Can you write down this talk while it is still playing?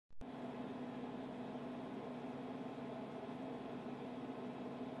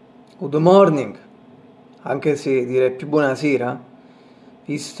Good morning, anche se direi più buonasera,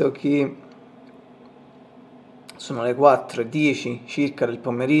 visto che sono le 4:10 circa del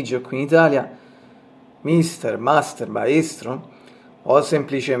pomeriggio qui in Italia, Mister, Master, Maestro, o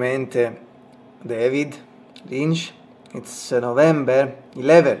semplicemente David, Lynch. It's November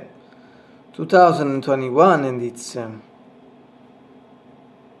 11, 2021 and it's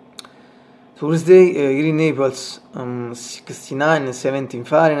Tuesday here in Naples, 69, 17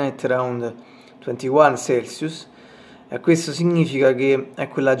 Fahrenheit, around 21 Celsius, e questo significa che è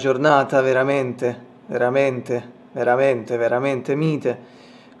quella giornata veramente mite,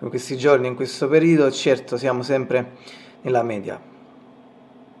 in questi giorni, in questo periodo. Certo, siamo sempre nella media.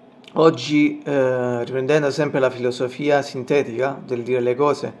 Oggi, riprendendo sempre la filosofia sintetica del dire le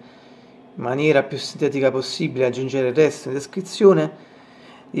cose in maniera più sintetica possibile, aggiungere il resto in descrizione,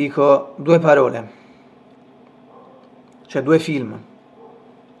 dico due parole, cioè due film,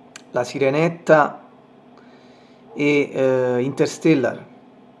 La Sirenetta e Interstellar.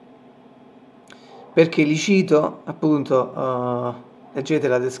 Perché li cito? Appunto, leggete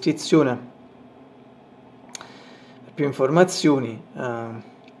la descrizione per più informazioni.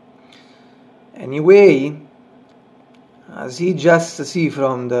 Anyway, as you just see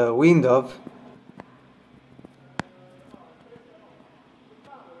from the window,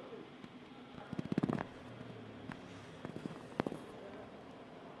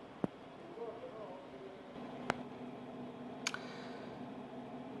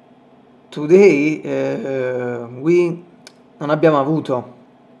 today we non abbiamo avuto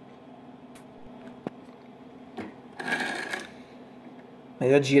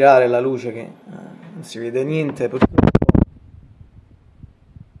meglio girare la luce che non si vede niente purtroppo.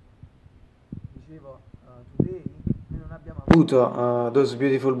 Dicevo, today noi non abbiamo avuto those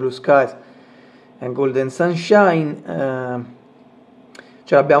beautiful blue skies and golden sunshine,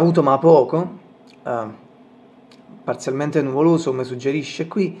 cioè l'abbiamo avuto ma poco, parzialmente nuvoloso come suggerisce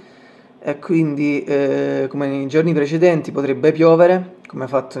qui, e quindi come nei giorni precedenti potrebbe piovere, come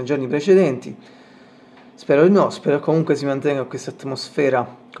fatto nei giorni precedenti. Spero di no, spero comunque si mantenga questa atmosfera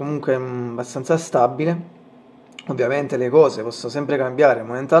comunque abbastanza stabile. Ovviamente le cose possono sempre cambiare da un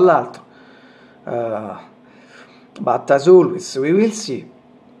momento all'altro, but as always we will see.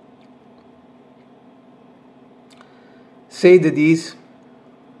 Said this,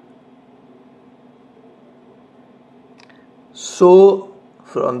 so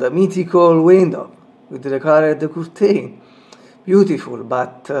from the mythical window with the colored curtain, beautiful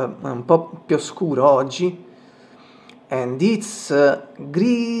but un po' più scuro oggi, and it's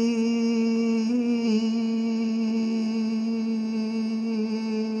green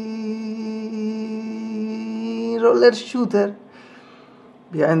roller shooter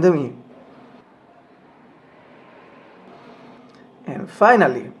behind me. And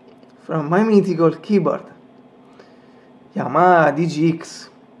finally, from my mythical keyboard, Yamaha DGX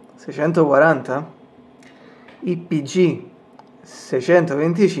 640 IPG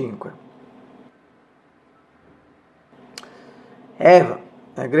 625. Have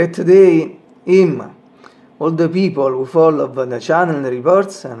a great day, him, all the people who follow the channel and the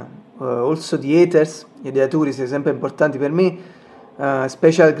reports, and also the haters. Gli ideatori sono sempre importanti per me.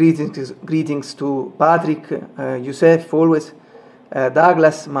 Special greetings to Patrick, Youssef, always,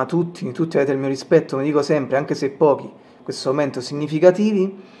 Douglas, ma tutti avete il mio rispetto, come dico sempre, anche se pochi in questo momento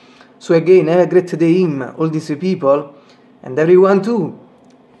significativi. So again, have a great day, him, all these people, and everyone too.